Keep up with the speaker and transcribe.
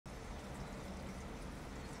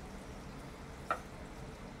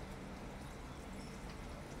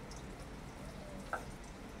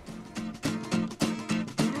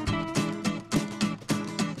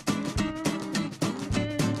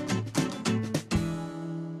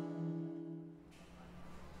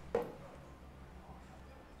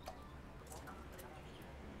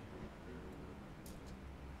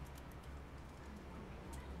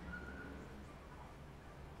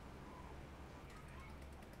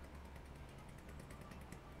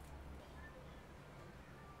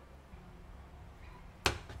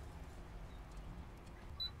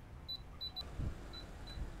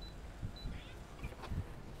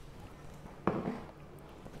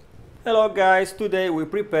Hello guys, today we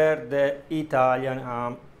prepare the Italian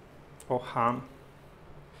ham or ham.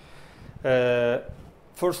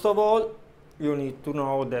 First of all, you need to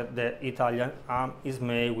know that the Italian ham is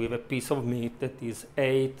made with a piece of meat that is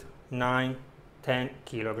 8, 9, 10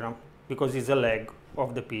 kilograms because it's a leg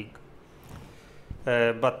of the pig.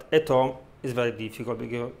 But at home it's very difficult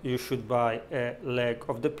because you should buy a leg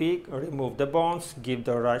of the pig, remove the bones, give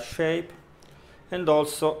the right shape, and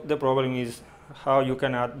also the problem is how you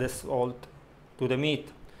can add the salt to the meat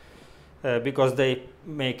because they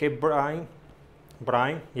make a brine,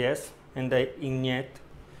 yes, and they inject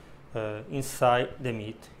inside the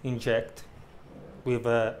meat, inject with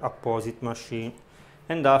a opposite machine,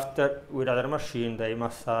 and after with other machine they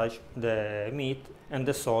massage the meat and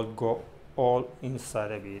the salt go all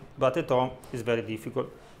inside the meat. But at home it's very difficult,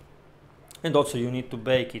 and also you need to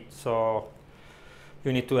bake it, so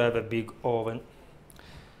you need to have a big oven.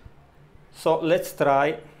 So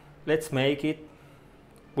let's make it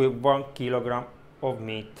with 1 kilogram of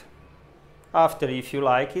meat. After, if you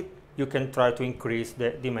like it, you can try to increase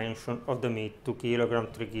the dimension of the meat, 2 kilograms,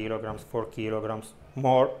 3 kilograms, 4 kilograms,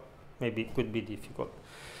 more maybe could be difficult.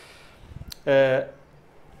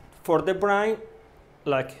 For the brine,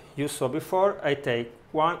 like you saw before, I take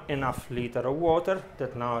 1.5 liters of water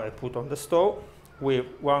that now I put on the stove with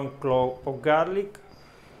 1 clove of garlic,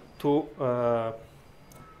 2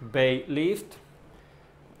 bay leaf,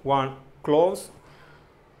 1 cloves,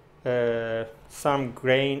 some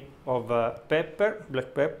grain of pepper,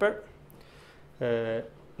 black pepper,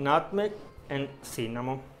 nutmeg and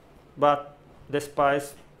cinnamon. But the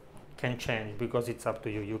spice can change because it's up to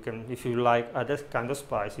you. You can, if you like other kind of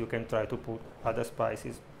spice, you can try to put other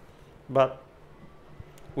spices, but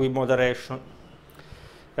with moderation.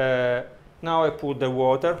 Now I put the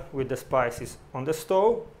water with the spices on the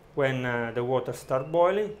stove. When the water starts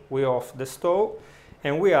boiling, we off the stove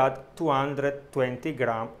and we add 220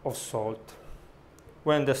 grams of salt.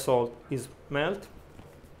 When the salt is melted,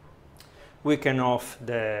 we can off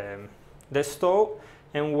the stove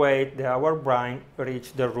and wait that our brine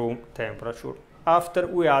reach the room temperature. After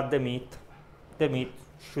we add the meat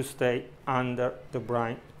should stay under the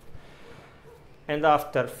brine. And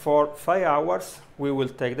after 4-5 hours, we will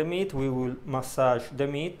take the meat, we will massage the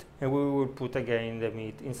meat, and we will put again the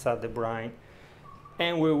meat inside the brine.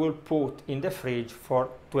 And we will put in the fridge for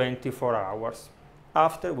 24 hours.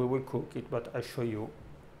 After we will cook it, but I show you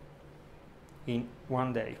in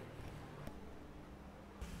 1 day.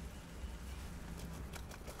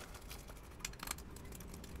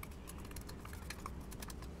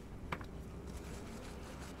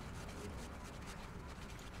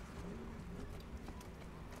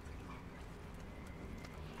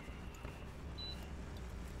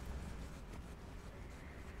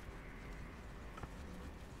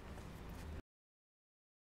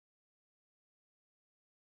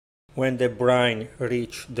 When the brine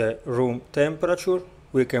reaches the room temperature,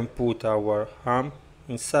 we can put our ham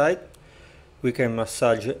inside. We can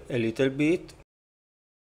massage a little bit.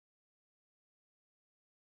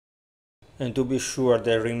 And to be sure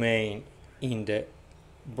they remain in the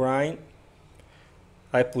brine,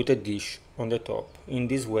 I put a dish on the top. In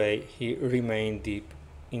this way he remains deep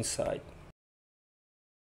inside.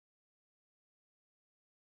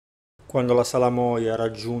 Quando la salamoia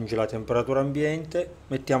raggiunge la temperatura ambiente,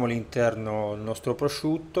 mettiamo all'interno il nostro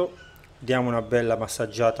prosciutto, diamo una bella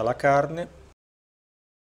massaggiata alla carne.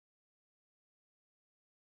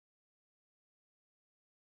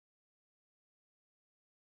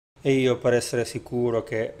 E io, per essere sicuro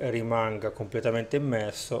che rimanga completamente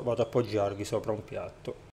immerso, vado ad appoggiarvi sopra un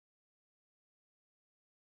piatto.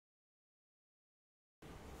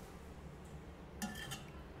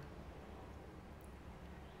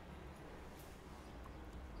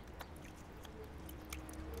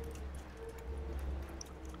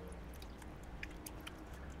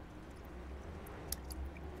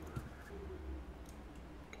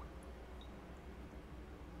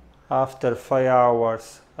 After 5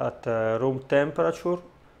 hours at room temperature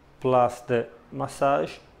plus the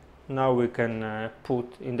massage, now we can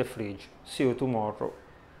put in the fridge. See you tomorrow.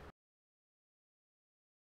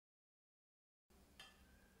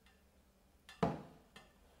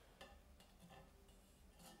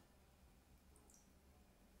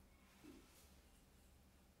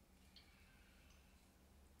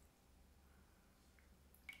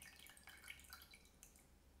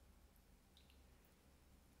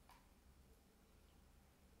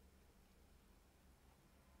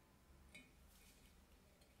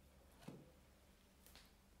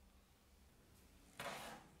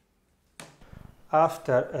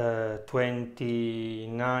 After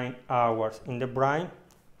 29 hours in the brine,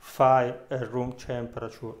 5 at room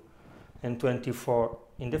temperature and 24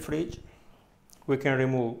 in the fridge. We can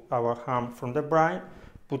remove our ham from the brine,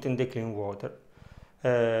 put in the clean water.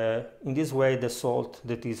 In this way the salt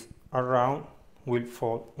that is around will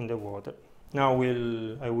fall in the water. Now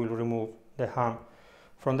I will remove the ham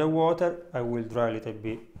from the water. I will dry a little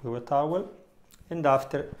bit with a towel, and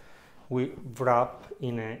after we wrap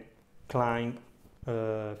in a cling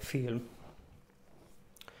film.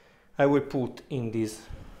 I will put in this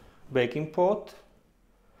baking pot,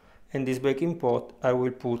 and this baking pot I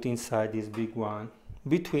will put inside this big one.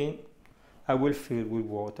 Between I will fill with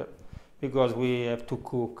water, because we have to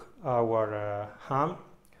cook our ham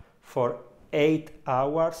for 8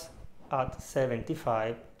 hours at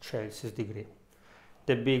 75 Celsius degree.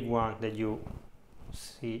 The big one that you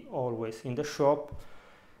see always in the shop,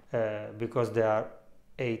 because they are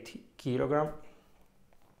 8 kilogram,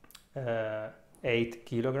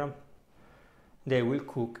 they will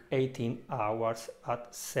cook 18 hours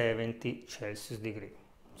at 70 Celsius degree.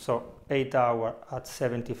 So 8 hours at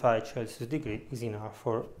 75 Celsius degree is enough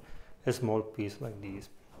for a small piece like this.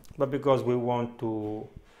 But because we want to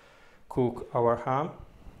cook our ham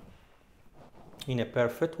in a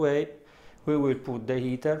perfect way, we will put the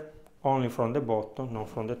heater only from the bottom, not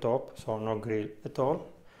from the top, so no grill at all,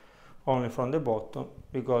 only from the bottom,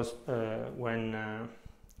 because when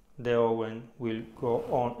the oven will go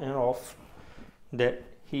on and off, the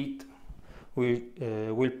heat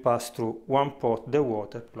will pass through one pot the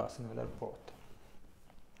water plus another pot.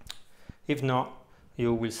 If not,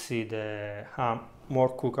 you will see the ham more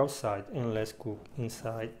cooked outside and less cooked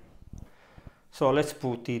inside. So let's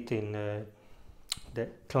put it in the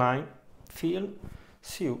cling film.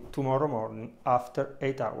 See you tomorrow morning after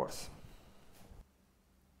 8 hours.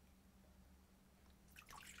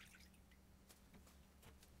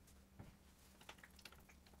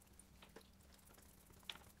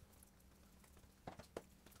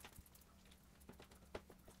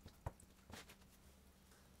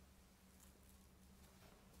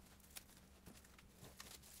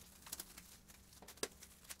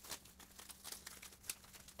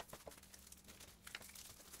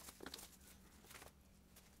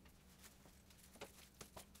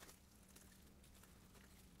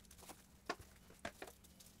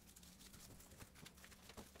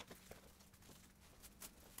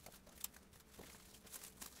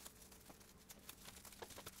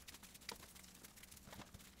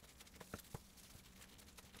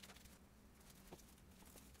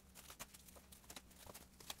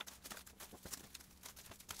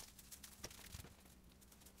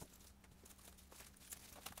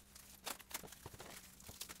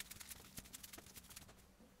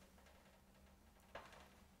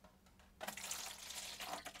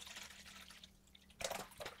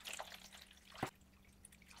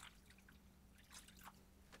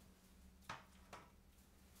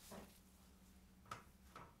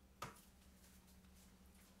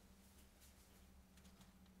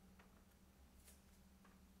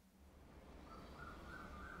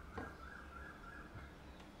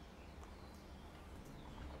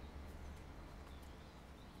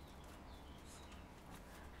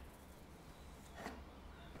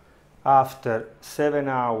 After 7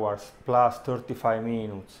 hours plus 35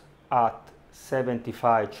 minutes at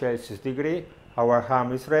 75 Celsius degree, our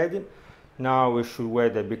ham is ready. Now we should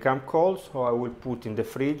wait it become cold, so I will put in the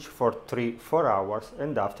fridge for 3-4 hours,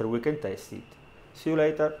 and after we can taste it. See you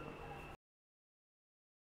later.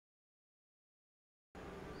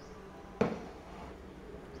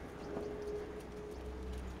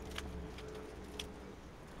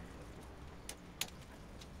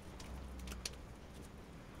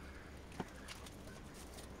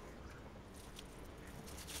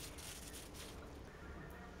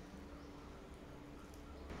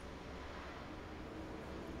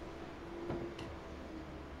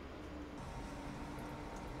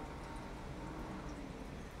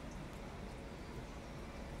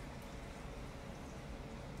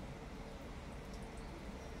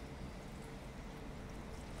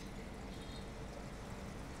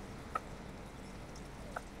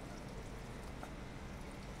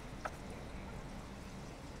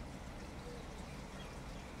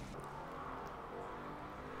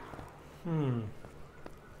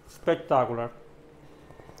 Spectacular.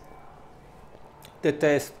 The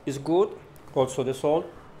taste is good, also the salt.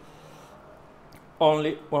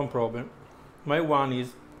 Only one problem. My one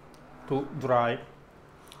is too dry.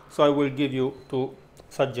 So I will give you 2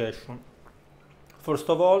 suggestions. First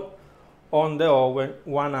of all, on the oven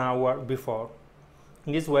 1 hour before.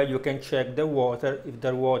 In this way you can check the water. If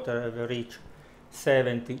the water have reached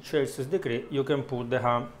 70 Celsius degree, you can put the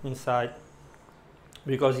ham inside.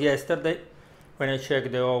 Because yesterday, when I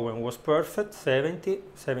checked the oven was perfect, 70,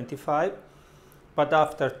 75, but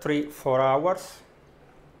after 3-4 hours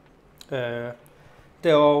the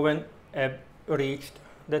oven had reached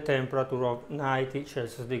the temperature of 90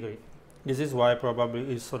 Celsius degree. This is why probably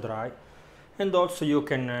it's so dry. And also you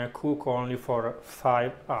can cook only for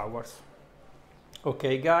 5 hours.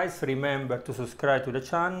 Okay guys, remember to subscribe to the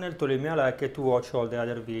channel, to leave me a like and to watch all the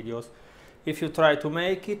other videos. If you try to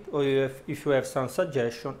make it or if you have some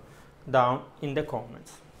suggestion, down in the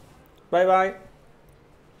comments. Bye bye.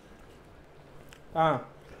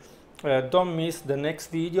 Don't miss the next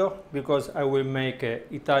video because I will make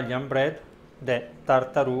Italian bread, the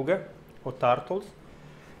tartarughe or turtles,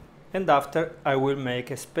 and after I will make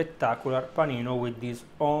a spectacular panino with this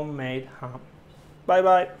homemade ham. Bye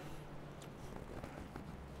bye.